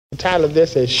title of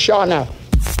this is Sure Enough.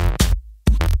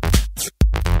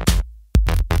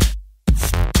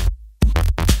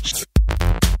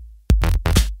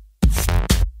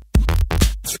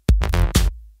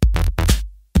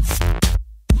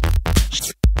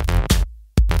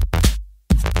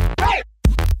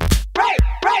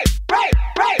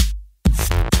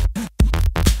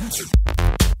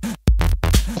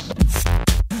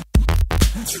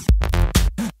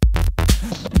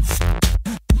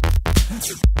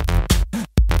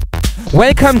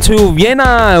 Welcome to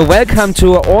Vienna, welcome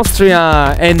to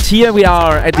Austria, and here we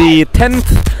are at the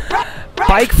 10th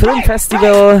Bike Film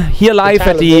Festival, here live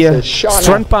at the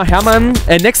Strandbar Herrmann.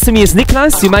 Next to me is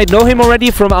Niklas. You might know him already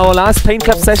from our last Paint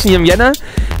Club session here in Vienna.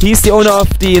 He's the owner of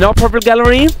the Eurovia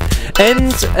Gallery.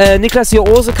 And Niklas, you're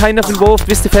also kind of involved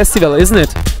with the festival, isn't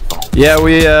it? Yeah,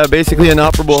 we basically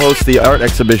Inoperable hosts the art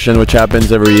exhibition, which happens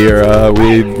every year.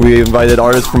 We invited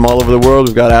artists from all over the world.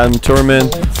 We've got Adam Turman,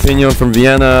 Pignon from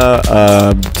Vienna,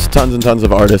 tons and tons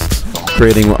of artists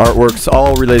creating artworks,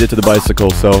 all related to the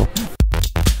bicycle. So.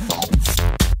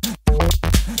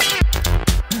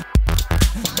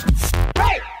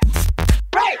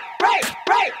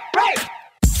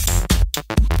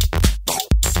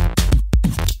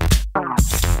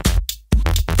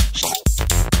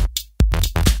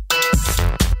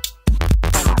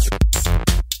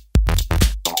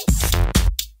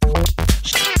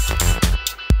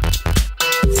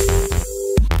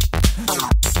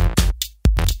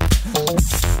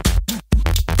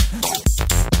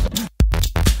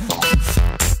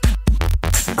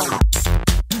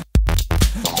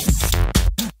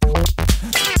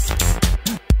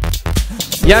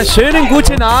 Ja, schönen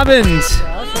guten Abend.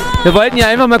 Wir wollten ja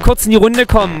einfach mal kurz in die Runde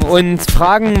kommen und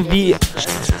fragen, wie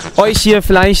euch hier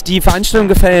vielleicht die Veranstaltung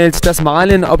gefällt, das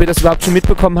Malen, ob ihr das überhaupt schon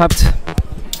mitbekommen habt.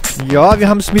 Ja, wir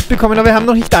haben es mitbekommen, aber wir haben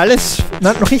noch nicht alles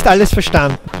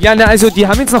verstanden. Ja, na, also die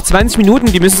haben jetzt noch 20 Minuten,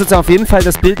 die müssen sozusagen auf jeden Fall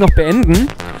das Bild noch beenden.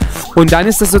 Und dann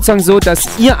ist das sozusagen so, dass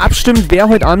ihr abstimmt, wer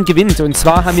heute Abend gewinnt. Und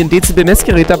zwar haben wir ein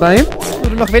Dezibel-Messgerät dabei.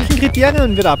 Oder nach welchen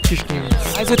Kriterien wird abgestimmt?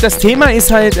 Also das Thema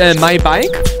ist halt My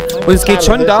Bike. Und es geht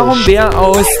schon darum, wer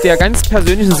aus der ganz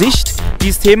persönlichen Sicht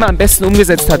dieses Thema am besten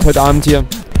umgesetzt hat heute Abend hier.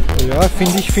 Ja,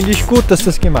 finde ich gut, dass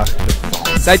das gemacht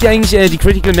wird. Seid ihr eigentlich die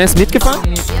Critical Mass mitgefahren?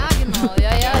 Ja, genau.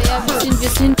 Ja, wir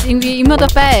sind irgendwie immer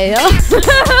dabei. Ja?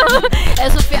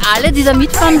 Also für alle, die da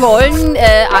mitfahren wollen,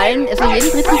 also jeden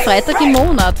dritten Freitag im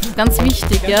Monat. Ganz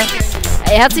wichtig. Ja.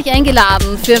 Er hat sich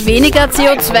eingeladen für weniger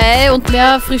CO2 und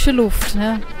mehr frische Luft.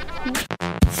 Ja.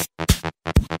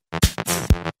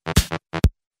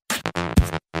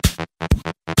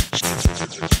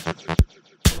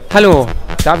 Hallo,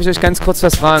 darf ich euch ganz kurz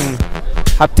was fragen?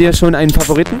 Habt ihr schon einen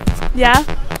Favoriten? Ja,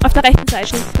 auf der rechten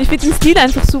Seite. Ich finde den Stil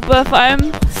einfach super, vor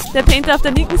allem der Painter auf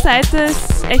der linken Seite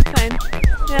ist echt fein.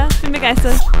 Ja, ich bin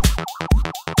begeistert.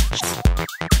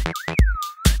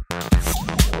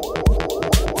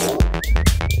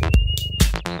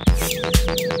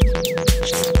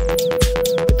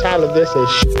 The title of this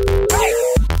is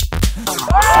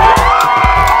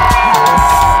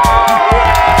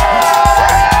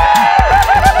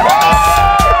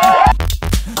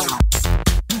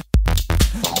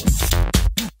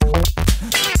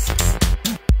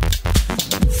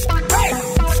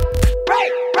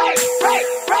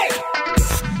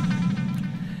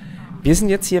Wir sind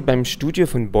jetzt hier beim Studio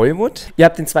von Bollywood. Ihr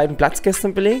habt den zweiten Platz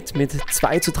gestern belegt mit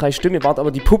 2:3 Stimmen. Ihr wart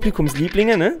aber die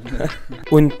Publikumslieblinge, ne?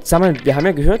 Und sag mal, wir haben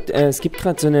ja gehört, es gibt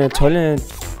gerade so eine tolle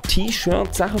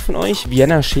T-Shirt-Sache von euch,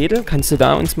 Vienna Schädel. Kannst du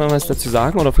da uns mal was dazu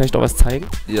sagen oder vielleicht auch was zeigen?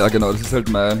 Ja, genau, das ist halt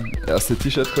meine erste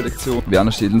T-Shirt-Kollektion.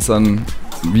 Vienna Schädel sind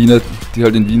Wiener, die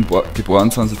halt in Wien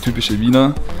geboren sind, so typische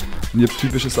Wiener. Und ich habe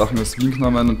typische Sachen aus Wien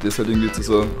genommen und das halt irgendwie zu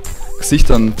so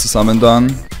Gesichtern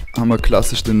zusammengetan. Haben wir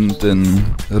klassisch den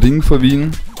Ring von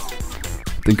Wien,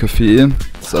 den Kaffee,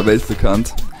 das ist auch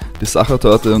weltbekannt, die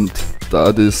Sachertorte und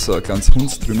da das so ein kleines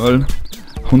Hundstrümmerl,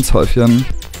 Hundshäufchen,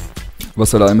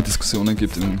 was halt auch immer Diskussionen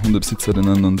gibt in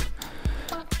Hundebesitzerinnen und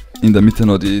in der Mitte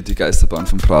noch die Geisterbahn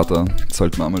vom Prater,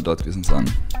 sollten wir einmal dort gewesen sein.